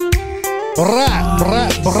Welcome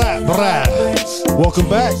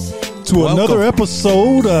back to another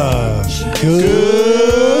episode of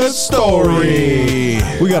Good Story.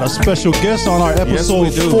 We got a special guest on our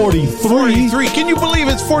episode 43. 43. Can you believe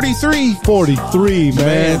it's 43? 43,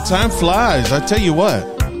 man. Time flies. I tell you what.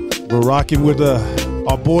 We're rocking with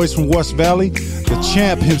our boys from West Valley, the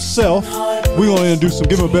champ himself. We're going to introduce him,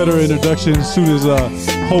 give him a better introduction as soon as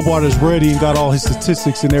Hobart is ready and got all his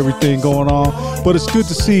statistics and everything going on. But it's good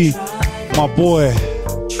to see my boy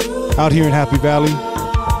out here in Happy Valley,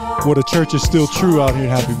 where the church is still true out here in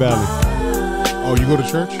Happy Valley. Oh, you go to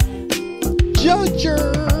church?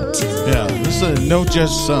 Judger. Yeah, this is a no judge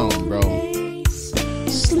zone, bro.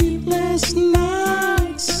 Sleepless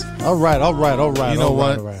nights. All right. You know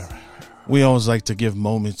what? All right. We always like to give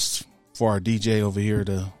moments for our DJ over here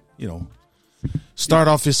to, start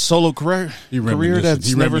off his solo career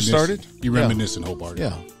that's never started. You reminiscing, Hobart.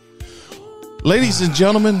 Yeah. Ladies and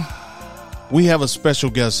gentlemen, we have a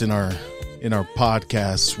special guest in our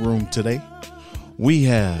podcast room today. We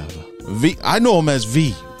have V. I know him as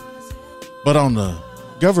V, but on the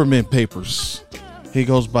government papers, he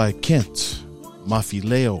goes by Kent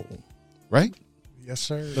Mafileo, right? Yes,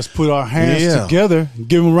 sir. Let's put our hands together and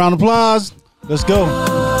give him a round of applause. Let's go.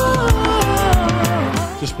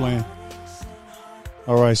 Just playing.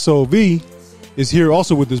 All right, so V is here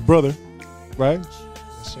also with his brother, right?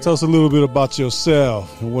 Yes, sir. Tell us a little bit about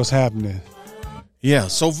yourself and what's happening. Yeah,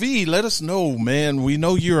 so V, let us know, man. We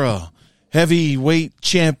know you're a heavyweight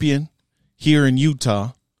champion here in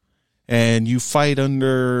Utah, and you fight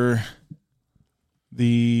under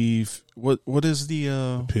the what is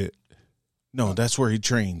the pit? No, that's where he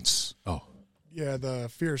trains. Oh, yeah, the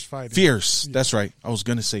Fierce fighting. Fierce, Yeah. that's right. I was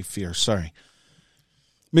gonna say Fierce. Sorry.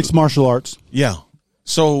 Mixed martial arts. Yeah.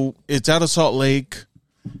 So it's out of Salt Lake.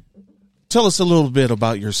 Tell us a little bit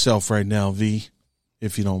about yourself right now, V,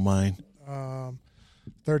 if you don't mind.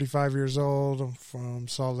 35 years old. I'm from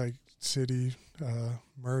Salt Lake City,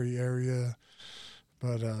 Murray area.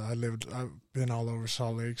 But I've been all over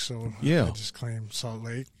Salt Lake, so Yeah. I just claim Salt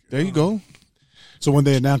Lake. There you go. So when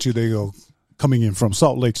they announce you, they go, coming in from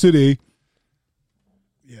Salt Lake City.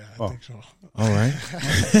 Yeah, I think so. All right.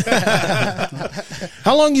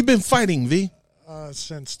 How long you been fighting, V?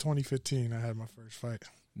 Since 2015, I had my first fight.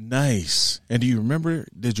 Nice. And do you remember,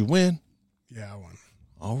 did you win? Yeah, I won.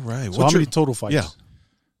 All right. So how many total fights? Yeah.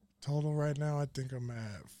 Total right now, I think I'm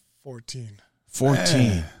at 14. 14.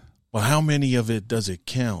 Man. Well, how many of it does it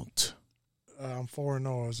count? I'm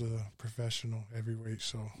 4-0 as a professional heavyweight,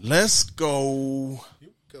 so Let's go.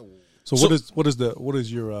 So what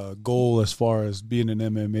is your goal as far as being an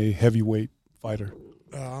MMA heavyweight fighter?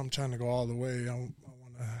 I'm trying to go all the way. I want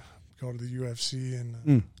to go to the UFC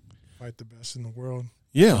and fight the best in the world.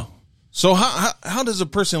 Yeah. So how does a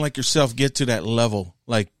person like yourself get to that level?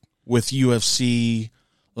 Like with UFC,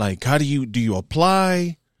 like how do you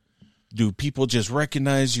apply? Do people just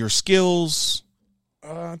recognize your skills?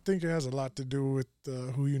 I think it has a lot to do with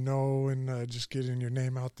who you know and just getting your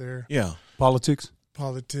name out there. Yeah. Politics?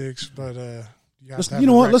 Politics, but You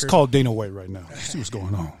know what? Let's call Dana White right now. See what's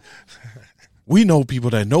going on. We know people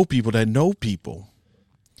that know people that know people.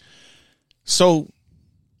 So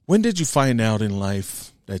when did you find out in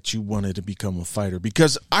life that you wanted to become a fighter?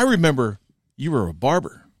 Because I remember you were a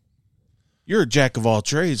barber. You're a jack of all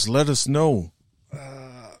trades. Let us know.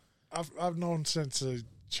 I've known since a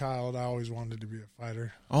child. I always wanted to be a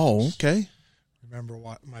fighter. Oh, okay. Remember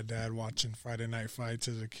my dad watching Friday Night Fights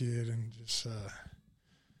as a kid and just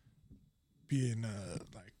being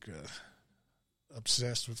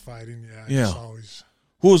obsessed with fighting. Yeah, just always.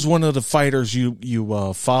 Who was one of the fighters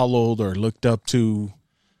you followed or looked up to?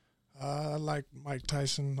 I like Mike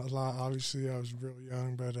Tyson a lot. Obviously, I was real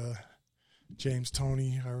young, but James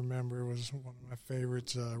Toney, I remember, was one of my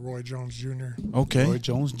favorites. Roy Jones Jr. Okay. Roy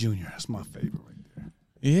Jones Jr. That's my favorite right there.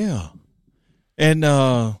 Yeah. And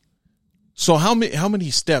so how many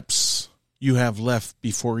steps you have left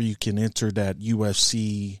before you can enter that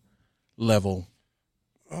UFC level?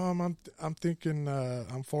 I'm thinking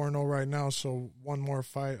I'm 4-0 right now, so one more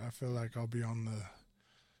fight, I feel like I'll be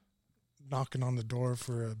knocking on the door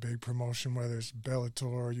for a big promotion, whether it's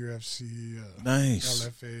Bellator, UFC, Nice.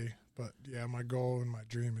 LFA. But yeah, my goal and my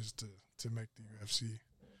dream is to make the UFC.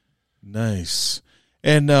 Nice.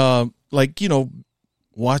 And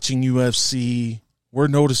watching UFC, we're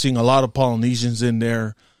noticing a lot of Polynesians in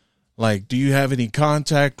there. Like, do you have any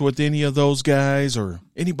contact with any of those guys or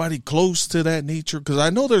anybody close to that nature? Because I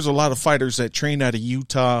know there's a lot of fighters that train out of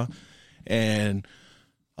Utah, and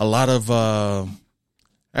a lot of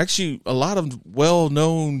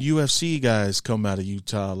well-known UFC guys come out of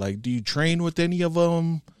Utah. Like, do you train with any of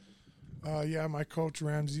them? Yeah, my coach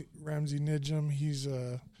Ramsey Nijum. He's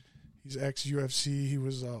ex UFC. He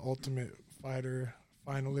was Ultimate Fighter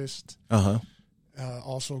finalist.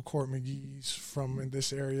 Also, Court McGee's from in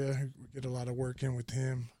this area. We get a lot of work in with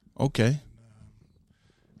him. Okay.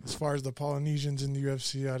 As far as the Polynesians in the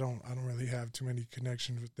UFC, I don't really have too many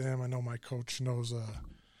connections with them. I know my coach knows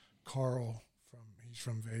Carl he's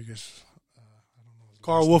from Vegas. I don't know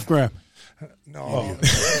Carl Wolfgram. No,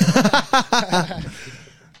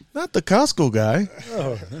 Not the Costco guy.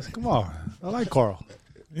 Oh, come on. I like Carl.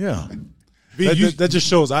 Yeah. That just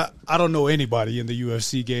shows I don't know anybody in the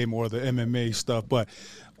UFC game or the MMA stuff, but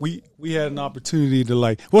we had an opportunity to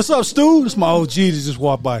like, what's up, Stu? It's my OG to just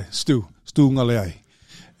walk by. Stu Ngalei.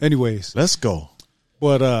 Anyways, Let's go.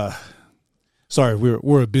 but sorry,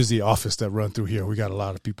 we're a busy office that run through here. We got a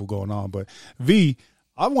lot of people going on, but V,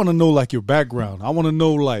 I want to know like your background. I want to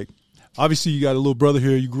know like, obviously you got a little brother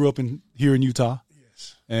here. You grew up here in Utah.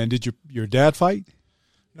 yes, And did your dad fight?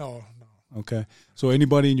 no. Okay. So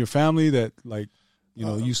anybody in your family that like,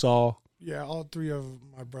 you saw? Yeah, all three of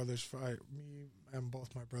my brothers fight. Me and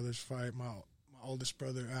both my brothers fight. My oldest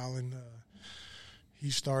brother, Alan, he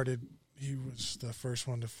was the first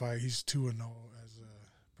one to fight. He's 2-0 as a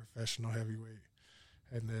professional heavyweight.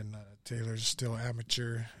 And then Taylor's still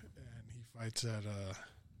amateur, and he fights at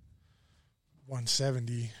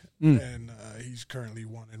 170, and he's currently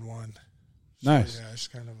 1-1. Nice. So, yeah, it's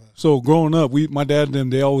kind of a... So growing up, my dad and them,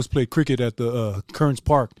 they always played cricket at the Kearns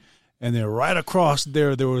Park. And then right across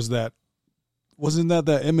there was that, wasn't that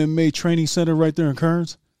MMA training center right there in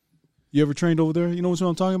Kearns? You ever trained over there? You know what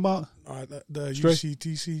I'm talking about? The Straight?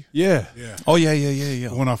 UCTC? Yeah. Yeah. Oh, yeah. The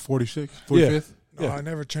one on 46th, Yeah. 45th? No, Yeah. I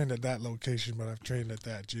never trained at that location, but I've trained at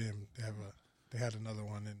that gym. They had another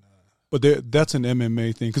one in... But that's an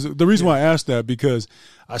MMA thing. Because the reason why I asked that, because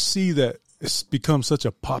I see that it's become such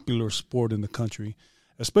a popular sport in the country,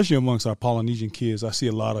 especially amongst our Polynesian kids. I see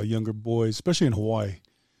a lot of younger boys, especially in Hawaii.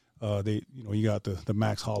 You got the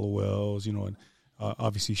Max Hollowells, and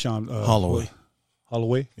obviously Sean Holloway.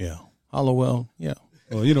 Holloway? Yeah. Hollowell. Yeah.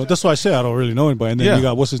 Well, that's why I say I don't really know anybody. And then you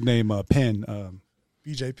got, what's his name, Penn.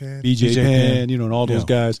 BJ Penn. BJ Penn, and all those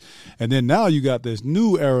Yeah. guys. And then now you got this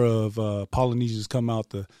new era of Polynesians come out,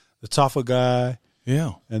 the Tafa guy,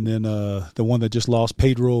 Yeah. and then the one that just lost,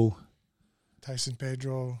 Tyson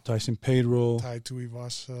Pedro. Tai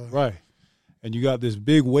Tuivasa. Uh-huh. Right. And you got this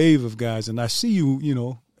big wave of guys, and I see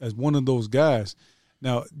you, as one of those guys.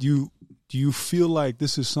 Now, do you feel like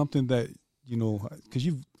this is something that, because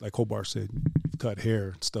you've, like Hobart said, you've cut hair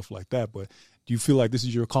and stuff like that, but do you feel like this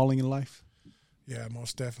is your calling in life? Yeah,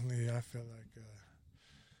 most definitely. I feel like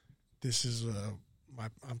this is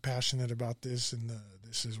I'm passionate about this, and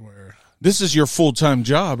this is where. This is your full-time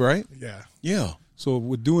job, right? Yeah. Yeah. So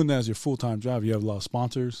with doing that as your full-time job, you have a lot of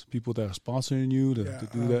sponsors, people that are sponsoring you to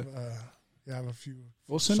do that. I have a few.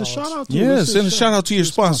 Well, send a solid- shout out to Yeah, let's send a shout out to your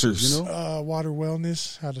sponsors. Water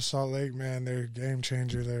Wellness out of Salt Lake, man. They're a game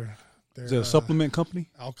changer. They're Is it a supplement company?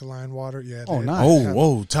 alkaline water. Yeah. Oh, nice.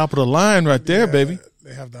 Whoa, top of the line right there, baby.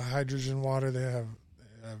 They have the hydrogen water. They have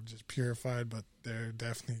just purified, but they're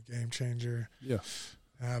definitely a game changer. Yeah.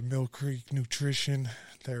 Mill Creek Nutrition.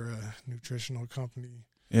 They're a nutritional company.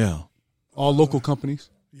 Yeah. All local companies.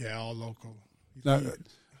 Yeah, all local. Now,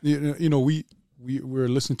 we're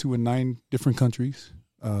listened to in 9 different countries.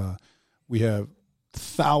 We have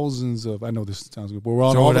thousands of. I know this sounds good, but we're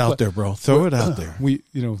on Throw all it the out there, bro. Throw it out there. We,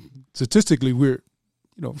 statistically, we're,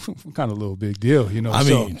 kind of a little big deal. I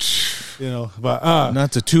mean, but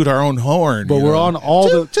not to toot our own horn, but you we're know. on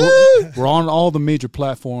all we're on all the major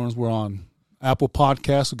platforms. We're on Apple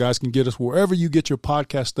Podcasts, so guys can get us wherever you get your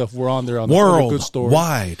podcast stuff. We're on there on the Good Story.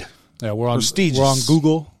 Worldwide. Yeah, we're on Prestigious. We're on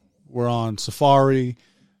Google. We're on Safari.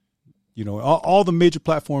 All the major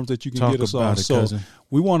platforms that you can Talk get us about on. it, So cousin.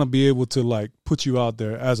 we want to be able to like put you out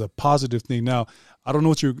there as a positive thing. Now, I don't know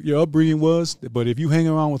what your upbringing was, but if you hang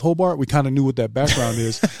around with Hobart, we kind of knew what that background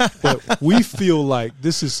is. But we feel like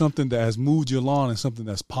this is something that has moved you along and something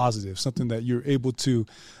that's positive, something that you're able to,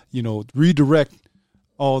 redirect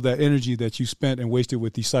all that energy that you spent and wasted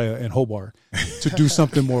with Isaiah and Hobart to do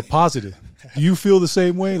something more positive. Do you feel the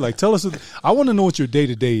same way? Like, tell us. I want to know what your day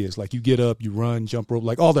to day is. Like, you get up, you run, jump rope,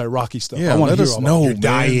 like all that Rocky stuff. Yeah, I want let to hear us all know, about your it.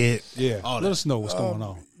 diet. Yeah, let us know what's going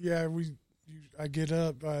on. Yeah, I get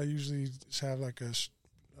up. I usually just have like a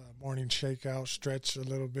morning shakeout, stretch a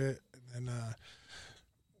little bit, and then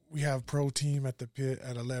we have pro team at the pit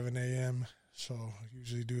at 11 a.m. So I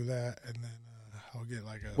usually do that, and then I'll get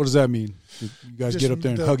like a. What does that mean? You guys get up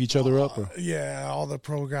there and hug each other up? Or? Yeah, all the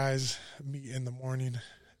pro guys meet in the morning,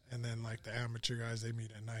 and then like the amateur guys, they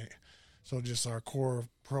meet at night. So just our core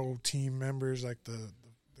pro team members, like the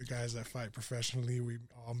the guys that fight professionally, we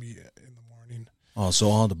all meet in the morning. Oh, so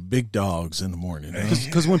all the big dogs in the morning.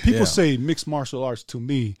 Because when people Yeah. say mixed martial arts to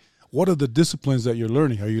me, what are the disciplines that you're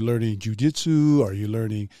learning? Are you learning jiu-jitsu? Are you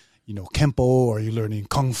learning, kempo? Are you learning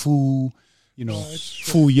kung fu?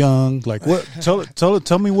 Fu Yang? Like what?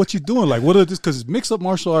 Tell me what you're doing. Like what are this? Because mixed up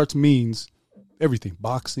martial arts means everything.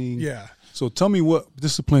 Boxing. Yeah. So tell me what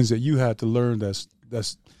disciplines that you had to learn. That's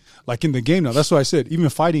like in the game now. That's why I said even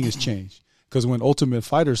fighting has changed. Because when Ultimate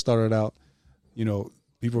Fighter started out,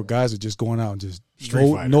 guys are just going out and just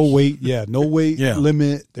no weight, no weight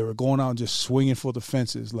limit. They were going out and just swinging for the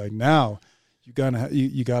fences. Like now, you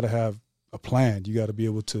gotta have a plan. You got to be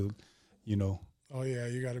able to, Oh yeah,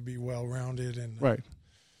 you got to be well rounded and right.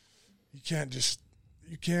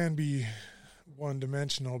 You can be one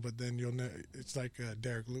dimensional, but then it's like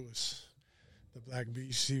Derek Lewis, the Black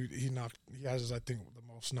Beast. He has I think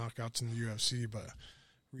the most knockouts in the UFC, but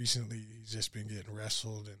recently he's just been getting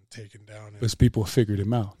wrestled and taken down. Because people figured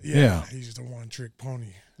him out. Yeah, he's the one trick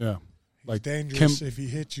pony. Yeah, He's like dangerous if he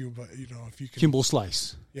hits you, but if you can. Kimbo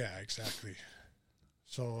Slice. Yeah, exactly.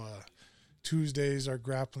 So Tuesdays are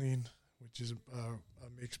grappling, which is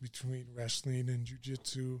a mix between wrestling and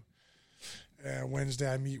jiu-jitsu.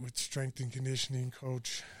 Wednesday I meet with strength and conditioning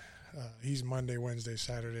coach. He's Monday, Wednesday,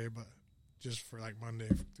 Saturday, but just for like Monday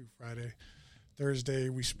through Friday. Thursday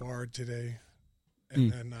we sparred today.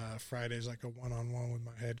 And then Friday's like a one-on-one with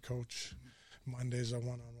my head coach. Monday's a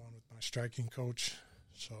one-on-one with my striking coach.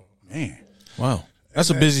 So man, wow, that's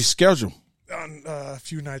a busy schedule. On a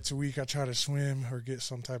few nights a week, I try to swim or get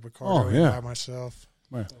some type of cardio by myself.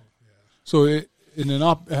 Right. So,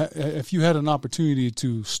 if you had an opportunity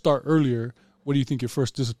to start earlier, what do you think your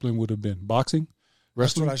first discipline would have been? Boxing,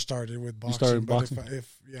 wrestling? That's what I started with. Boxing. You started boxing.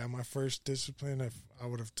 My first discipline, I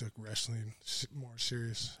would have took wrestling more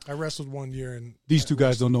serious. I wrestled 1 year, and these two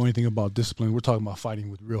guys don't know anything about discipline. We're talking about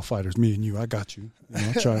fighting with real fighters. Me and you, I got you.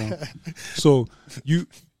 I'll try on. So you.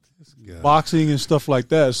 Boxing and stuff like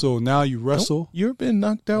that. So now you wrestle. You've been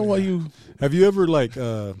knocked out while you. Have you ever out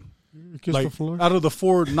of the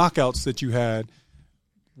 4 knockouts that you had,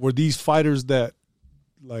 were these fighters that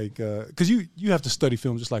because you have to study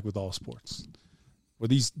film just like with all sports. Were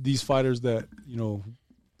these fighters that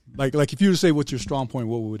like if you were to say what's your strong point,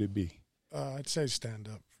 what would it be? I'd say stand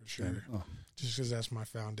up for sure. Just because that's my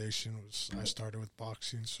foundation. I started with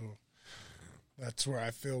boxing, so that's where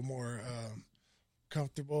I feel more.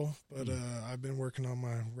 Comfortable, but I've been working on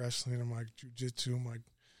my wrestling and my jiu-jitsu, my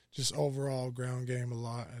just overall ground game a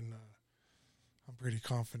lot, and I'm pretty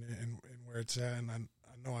confident in where it's at, and I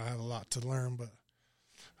know I have a lot to learn, but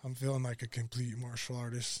I'm feeling like a complete martial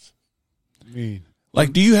artist.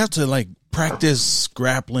 Like, do you have to practice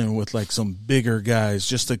grappling with some bigger guys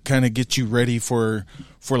just to kind of get you ready for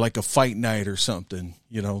like a fight night or something,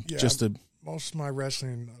 just to. Most of my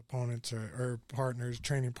wrestling opponents or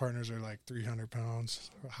training partners are like 300 pounds,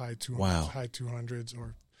 high 200s.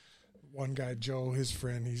 Or one guy, Joe, his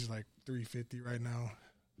friend, he's like 350 right now.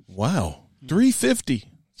 Wow, 350.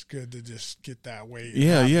 It's good to just get that weight.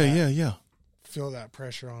 Yeah. Feel that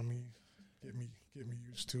pressure on me, get me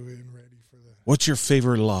used to it and ready for the. What's your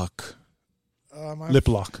favorite lock? Lip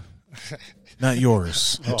lock. Not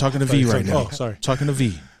yours. I'm talking to V right now. Oh, sorry. Talking to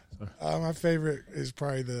V. My favorite is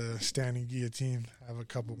probably the standing guillotine. I have a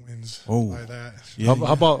couple wins by that. Yeah.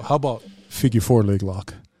 How about figure 4 leg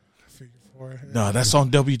lock? Figure 4. No, that's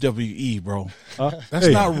on WWE, bro. That's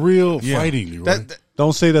not real fighting.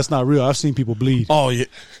 Don't say that's not real. I've seen people bleed. Oh yeah,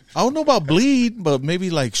 I don't know about bleed, but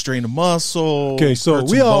maybe strain a muscle. Okay, so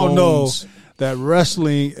we all know that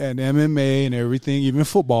wrestling and MMA and everything, even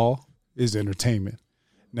football, is entertainment.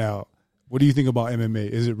 Now, what do you think about MMA?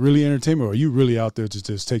 Is it really entertainment, or are you really out there to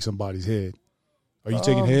just take somebody's head? Are you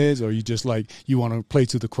taking heads, or are you just you want to play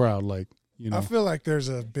to the crowd, I feel like there's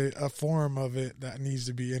a form of it that needs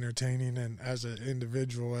to be entertaining, and as an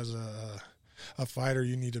individual, as a fighter,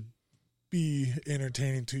 you need to be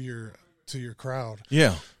entertaining to your crowd.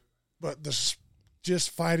 Yeah. But just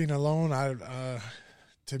fighting alone,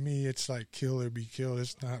 to me, it's like kill or be killed.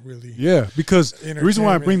 It's not really. Yeah, because the reason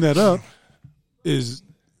why I bring that up is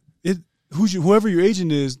whoever your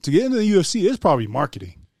agent is to get into the UFC is probably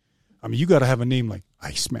marketing. I mean, you got to have a name like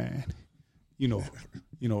Iceman,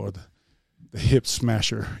 or the hip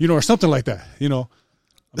smasher, or something like that. I'm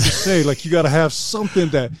just saying, you got to have something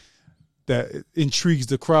that intrigues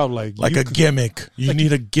the crowd, a gimmick. You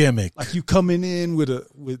need a gimmick, like you coming in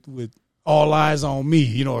with all eyes on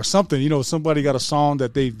me, or something. Somebody got a song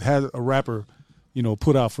that they've had a rapper,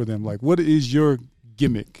 put out for them. What is your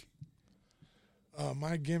gimmick?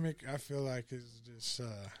 My gimmick, I feel like, is just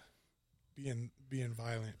being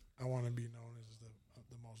violent. I want to be known as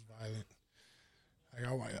the most violent. Like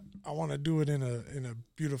I want to do it in a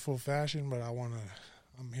beautiful fashion, but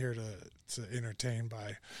I'm here to entertain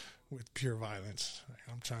with pure violence. Like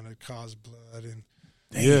I'm trying to cause blood and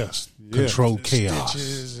control chaos.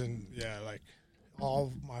 Stitches and like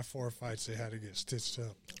all my 4 fights they had to get stitched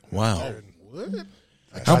up. Wow. What?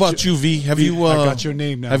 How about you, V? Have you? I got your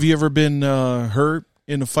name now. Have you ever been hurt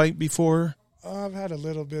in a fight before? I've had a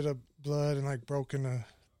little bit of blood and like broken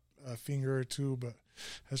a finger or two, but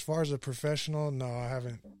as far as a professional, no, I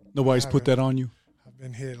haven't. Nobody's put that on you? I've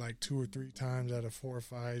been hit like 2 or 3 times out of 4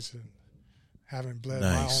 fights and haven't bled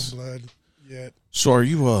Nice. my own blood yet. So are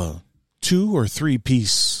you a 2 or 3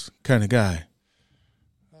 piece kind of guy?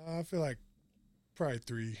 I feel like probably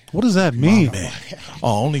 3. What does that mean?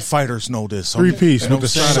 Oh, only fighters know this. 3-piece. You know what I'm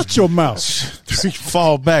saying? Shut your mouth.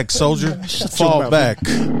 Fall back, soldier. Fall mouth, back.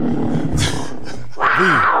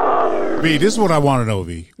 V, this is what I want to know,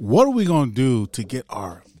 V. What are we going to do to get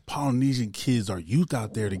our Polynesian kids, our youth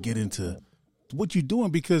out there to get into what you're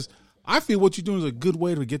doing? Because I feel what you're doing is a good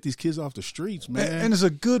way to get these kids off the streets, man. And it's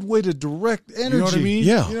a good way to direct energy. You know what I mean?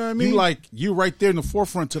 Yeah. You know what I mean? You're right there in the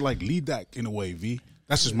forefront to lead that in a way, V.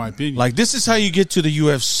 That's just my opinion. Like, this is how you get to the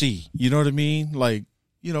UFC. You know what I mean? Like,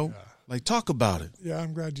 talk about it. Yeah,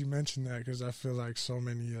 I'm glad you mentioned that because I feel like so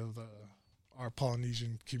many of our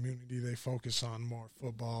Polynesian community, they focus on more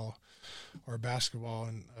football or basketball,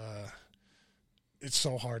 and it's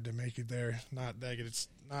so hard to make it there. It's not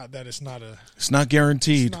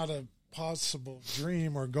guaranteed. It's not a possible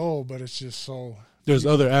dream or goal, but it's just so. There's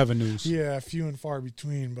other avenues. Yeah, few and far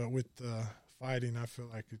between. But with fighting, I feel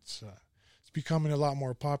like it's becoming a lot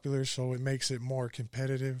more popular, so it makes it more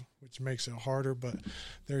competitive, which makes it harder. But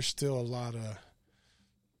there's still a lot of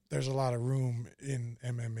room in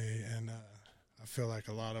MMA, and I feel like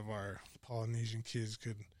a lot of our Polynesian kids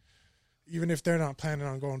could, even if they're not planning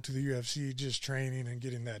on going to the UFC, just training and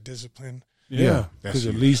getting that discipline. Yeah, because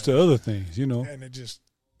it leads to other things, And it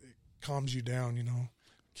calms you down,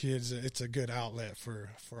 Kids, it's a good outlet for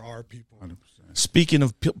our people. 100%. Speaking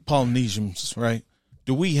of Polynesians, right?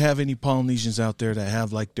 Do we have any Polynesians out there that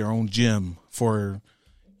have like their own gym for,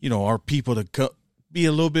 our people to be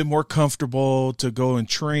a little bit more comfortable to go and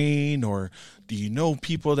train? Or do you know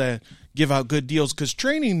people that give out good deals? Because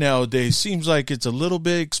training nowadays seems like it's a little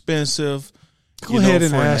bit expensive. Go ahead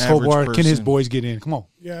and ask Hobart, can his boys get in? Come on.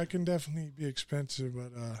 Yeah, it can definitely be expensive,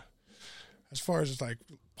 but as far as like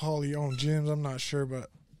poly-owned gyms, I'm not sure, but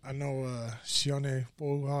I know Sione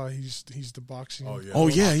Boha, he's the boxing. Oh,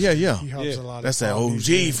 yeah. He helps a lot. That's of that OG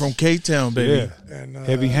gyms. from K-Town, baby. Yeah, and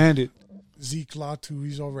heavy-handed. Zeke Latu,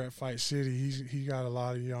 he's over at Fight City. He got a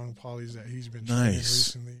lot of young polys that he's been training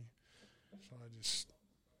recently.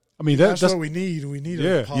 So that's what we need. We need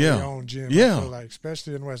a poly-owned gym. Yeah. I feel like,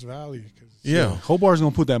 especially in West Valley. Hobart's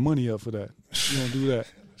going to put that money up for that. He's going to do that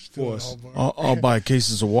for us. I'll buy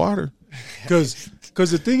cases of water. Because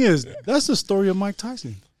the thing is, that's the story of Mike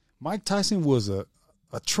Tyson. Mike Tyson was a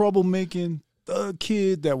troublemaking thug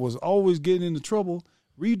kid that was always getting into trouble,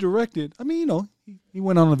 redirected. I mean, he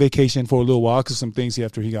went on a vacation for a little while because some things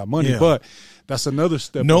after he got money. But that's another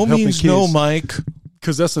step. No of helping means kids, no, Mike.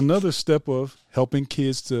 Because that's another step of helping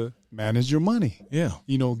kids to manage your money. Yeah.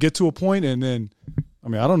 Get to a point and then, I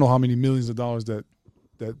don't know how many millions of dollars that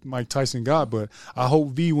Mike Tyson got, but I hope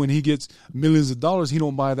V, when he gets millions of dollars, he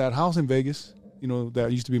don't buy that house in Vegas, that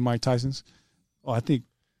used to be Mike Tyson's. Oh, I think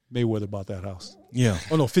Mayweather bought that house. Yeah.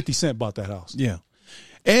 Oh, no, 50 Cent bought that house. Yeah.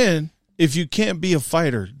 And if you can't be a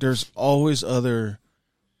fighter, there's always other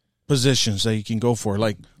positions that you can go for.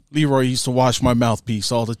 Like Leroy used to wash my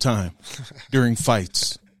mouthpiece all the time during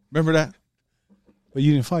fights. Remember that? But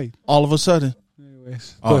you didn't fight. All of a sudden.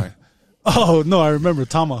 Anyways. All right. Oh, no, I remember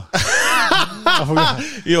Tama. I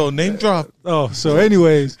forgot. Yo, name drop. Oh, so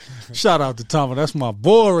anyways, shout out to Tama. That's my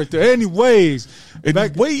boy right there. Anyways,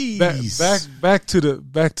 back to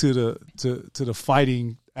the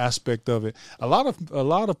fighting aspect of it. A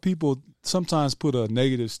lot of people sometimes put a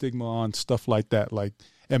negative stigma on stuff like that, like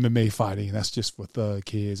MMA fighting. That's just for thug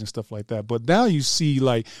kids and stuff like that. But now you see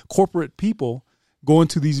like corporate people going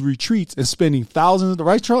to these retreats and spending thousands of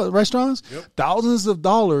restaurants, thousands of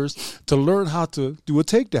dollars to learn how to do a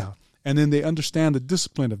takedown. And then they understand the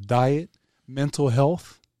discipline of diet, mental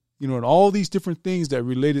health, and all these different things that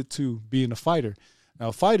related to being a fighter. Now,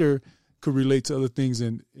 a fighter could relate to other things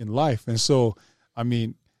in life. And so,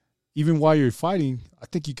 even while you're fighting, I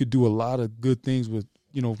think you could do a lot of good things with,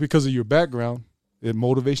 because of your background in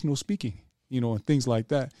motivational speaking, and things like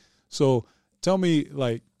that. So tell me,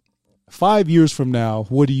 like, 5 years from now,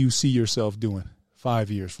 what do you see yourself doing 5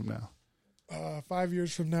 years from now? 5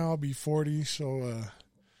 years from now, I'll be 40, so I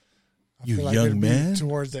You feel like young it'll be man.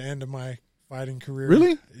 towards the end of my fighting career.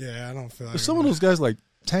 Really? Yeah, I don't feel like There's some of those guys like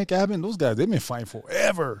Tank Abbott, those guys, they've been fighting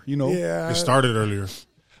forever, you know? Yeah, It started earlier.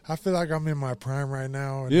 I feel like I'm in my prime right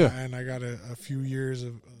now, and, Yeah. and I got a few years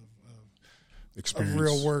of Experience.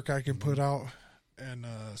 real work I can put out. And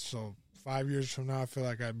so 5 years from now, I feel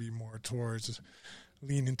like I'd be more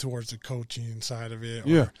leaning towards the coaching side of it.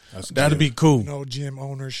 Yeah. That'd be cool. You know, gym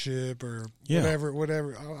ownership or Yeah.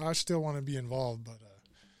 whatever. I still want to be involved, but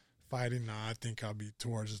fighting, I think I'll be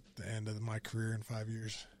towards the end of my career in 5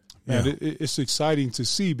 years. Man, Yeah. it's exciting to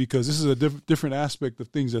see because this is a different aspect of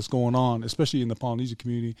things that's going on, especially in the Polynesian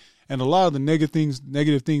community. And a lot of the negative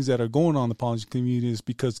things that are going on in the Polynesian community is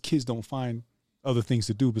because kids don't find other things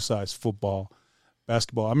to do besides football,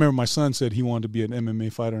 basketball. I remember my son said he wanted to be an MMA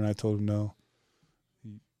fighter, and I told him no.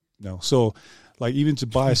 No. So, like, even to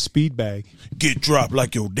buy a speed bag, Get dropped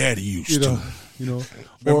like your daddy used you know,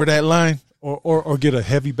 Remember that line? or get a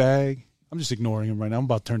heavy bag. I'm just ignoring him right now. I'm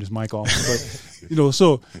about to turn this mic off.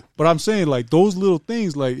 But, but I'm saying, like, those little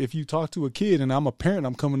things, like, if you talk to a kid and I'm a parent,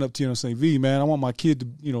 I'm coming up to you and saying, V, man, I want my kid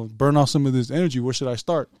to, burn off some of this energy. Where should I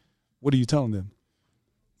start? What are you telling them?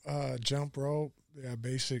 Jump rope, yeah,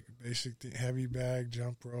 basic thing, heavy bag,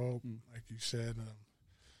 jump rope, like you said.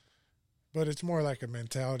 But it's more like a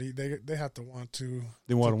mentality. They have to want to.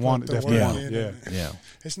 They want put the definitely work want in, it. and Yeah. Yeah.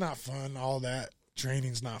 It's not fun. All that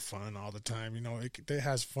training's not fun all the time. It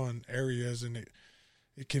has fun areas and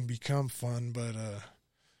it can become fun, but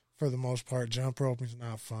for the most part, jump roping's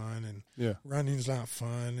not fun and running's not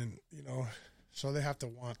fun, and so they have to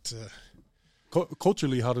want to.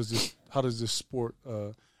 Culturally, how does this sport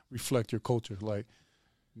reflect your culture? Like,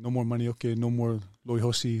 no more money, okay, no more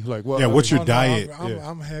loihosi. Like, what? Yeah, what's your diet?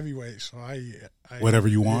 I'm heavyweight, so I eat Whatever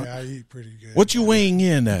you want? Yeah, I eat pretty good. What you weighing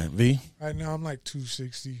in at, V? Right now, I'm like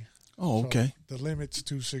 260. Oh, okay. So the limit's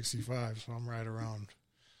 265, so I'm right around.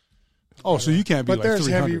 Oh, so you can't be But like there's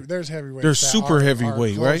 300. there's heavyweights. There's that super are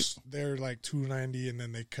heavyweight, close. right? They're like 290, and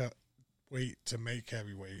then they cut weight to make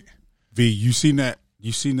heavyweight. V, you seen that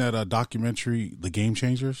documentary, The Game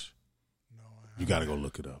Changers? No, You got to go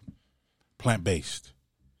look it up. Plant-based.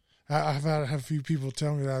 I've had a few people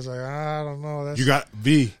tell me that. I was like, I don't know. That's You got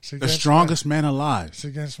V, It's the against strongest man alive it's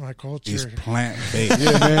against my culture. is plant-based.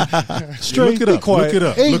 Yeah, man. Straight, Look it be up. quiet. Look it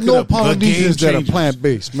up. Ain't Look it no up. The Polynesians Game that are Changers.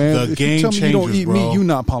 plant-based, man. The If you Game tell me you don't Changers, eat bro. meat, you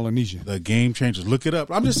not Polynesian. The Game Changers. Look it up.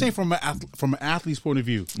 I'm just saying from an athlete's point of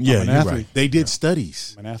view. Yeah, I'm an you're athlete. right. They did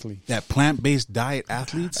studies I'm an athlete. that plant-based diet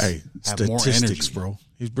athletes Hey, have more statistics, energy. bro.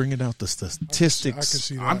 He's bringing out the I statistics. can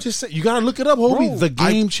see that. I'm just saying, you got to look it up, Hobie. Bro, The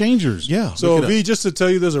Game Changers. Yeah. So, Look it up. V, just to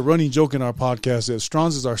tell you, there's a running joke in our podcast that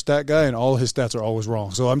Strong's is our stat guy, and all his stats are always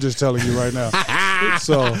wrong. So I'm just telling you right now.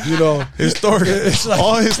 So, His story,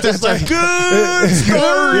 all his stats are good yeah,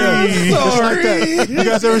 story. it's like that. You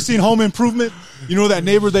guys ever seen Home Improvement? You know that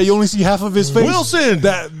neighbor that you only see half of his face? Wilson.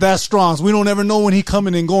 That's Strong's. We don't ever know when he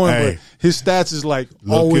coming and going, Hey. but his stats is like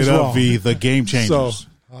Look always it up, wrong. V. The Game So, Changers.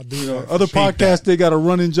 I'll do that. other podcasts, they got a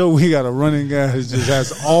running joke. We got a running guy who just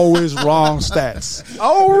has always wrong stats.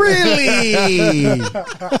 Oh, really?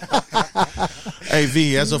 Hey,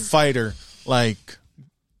 V, as a fighter, like,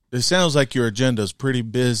 it sounds like your agenda is pretty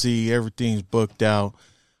busy. Everything's booked out.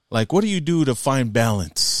 Like, what do you do to find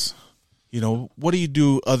balance? What do you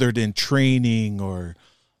do other than training, or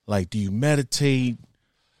like, do you meditate?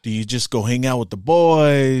 Do you just go hang out with the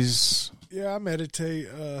boys? Yeah, I meditate.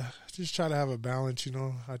 Just try to have a balance.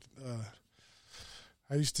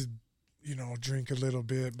 I used to, drink a little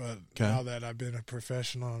bit, but Okay. now that I've been a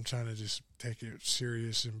professional, I'm trying to just take it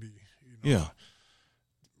serious and be, Yeah.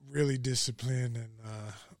 really disciplined. And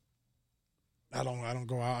I don't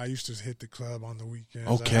go out. I used to hit the club on the weekends.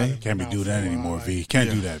 Okay. I haven't Can't be been doing out that for a anymore, while. V. Can't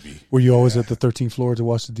do that, V. Were you always at the 13th floor to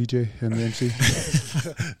watch the DJ and the MC?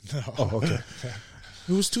 No. Oh, okay.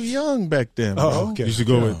 It was too young back then. Oh, bro. okay. You should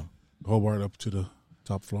go Yeah. with Hobart up to the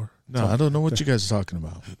top floor. No, I don't know what you guys are talking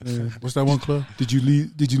about. What's that one club? Did you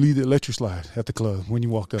lead the electric slide at the club when you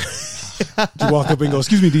walked up? Did you walk up and go,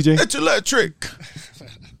 "Excuse me, DJ"? It's electric.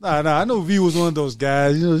 Nah. I know V was one of those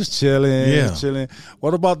guys, just chilling.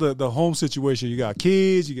 What about the home situation? You got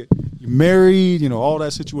kids, you're married, all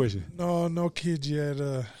that situation. No kids yet.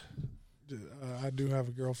 I do have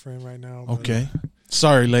a girlfriend right now. But, Okay.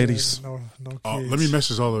 Sorry, ladies. No kids. Oh, let me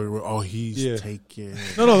message all the way. Oh, he's taking.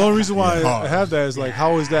 No. The only reason why Yeah. I have that is like,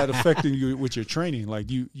 how is that affecting you with your training? Like,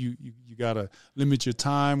 you gotta limit your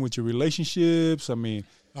time with your relationships. I mean,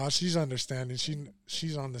 No, she's understanding.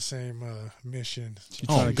 She's on the same mission. she's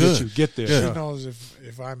Oh, trying to good. get there. Good. She knows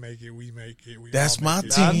if I make it, we make it. That's all my make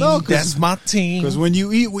it. team. I know, 'cause- That's my team. Because when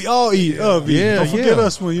you eat, we all eat. V. Yeah, Don't forget yeah.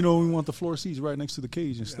 us when we want the floor seats right next to the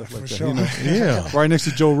cage and stuff like for that. sure. Yeah. Right next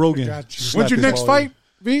to Joe Rogan. Got you. Slap When's your his next ball. fight?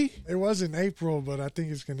 V? It was in April, but I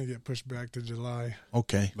think it's going to get pushed back to July.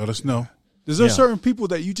 Okay. Let us know. Is there Yeah. certain people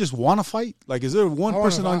that you just want to fight? Like, is there one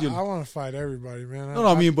person on your? I want to fight everybody, man. No,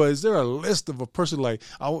 I mean, but is there a list of a person like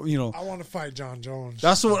I want to fight John Jones.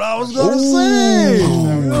 That's what I was gonna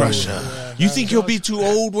say. Crusher. Yeah, You think you'll be too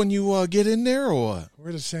old when you get in there, or what?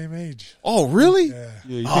 We're the same age. Oh, really? Yeah.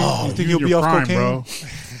 Yeah, you think You he'll in be your off prime, cocaine? bro.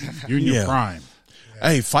 You're in Yeah. your prime.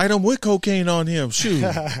 Hey, fight him with cocaine on him. Shoot.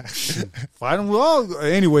 Fight him. Well,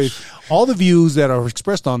 anyway, all the views that are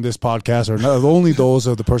expressed on this podcast are not, only those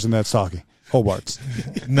of the person that's talking. Hobart's.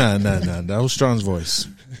 Nah. That was Strong's voice.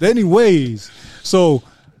 Anyways, so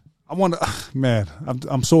I want to, man,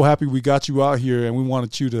 I'm so happy we got you out here, and we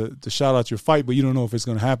wanted you to shout out your fight, but you don't know if it's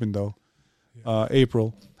going to happen though,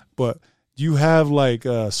 April. But do you have like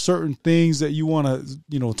certain things that you want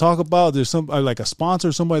to talk about? There's some like a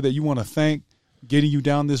sponsor, somebody that you want to thank getting you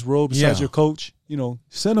down this road besides your coach.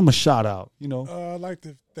 Send them a shout out. I'd like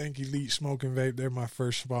to thank Elite Smoke and Vape. They're my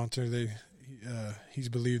first sponsor. He's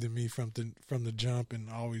believed in me from the jump and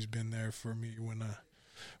always been there for me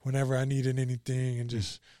whenever I needed anything, and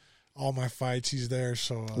just all my fights he's there.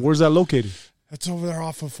 So Where's that located? that's over there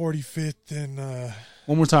off of 45th and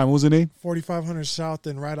One more time. What was the name? 4500 South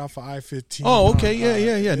and right off of I-15. Oh, okay.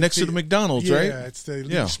 Yeah. Next to the McDonald's, right? Yeah, it's the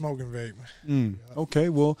Elite Smoke and Vape. Okay,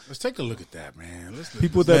 well, Let's take a look at that, man.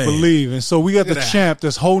 people that believe. And so we got the champ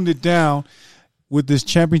that's holding it down with this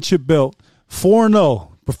championship belt. 4-0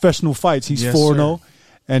 professional fights. He's Yes, 4-0.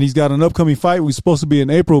 And he's got an upcoming fight. We're supposed to be in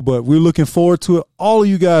April, but we're looking forward to it. All of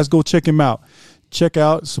you guys go check him out. Check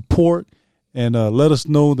out, support, and let us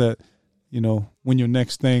know that, when your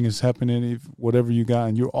next thing is happening, if whatever you got.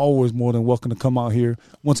 And you're always more than welcome to come out here.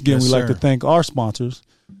 Once again, Yes, we'd like sir. to thank our sponsors,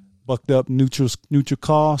 Bucked Up,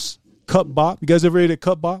 NutriCost, Cup Bop. You guys ever ate at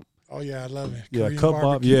Cup Bop? Oh, yeah, I love it. Yeah, Korean Cup Bop.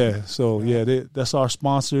 barbecue. Yeah. So, that's our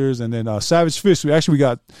sponsors. And then Savage Fish. We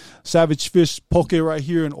got Savage Fish Poke right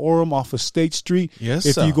here in Orem off of State Street. Yes,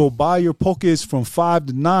 If sir. you go buy your Pokés from 5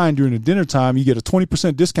 to 9 during the dinner time, you get a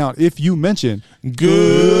 20% discount if you mention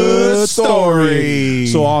Good story.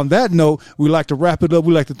 So, on that note, we like to wrap it up.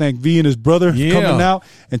 We like to thank V and his brother for coming out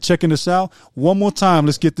and checking us out. One more time.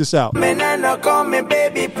 Let's get this out. Molly coming,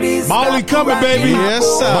 baby. Yes,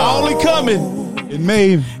 sir. Molly coming. In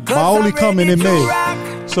May, my only coming in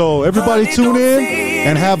May. So everybody tune in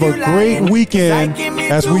and have a great weekend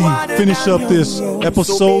as we finish up this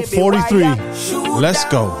episode 43. Let's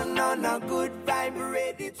go.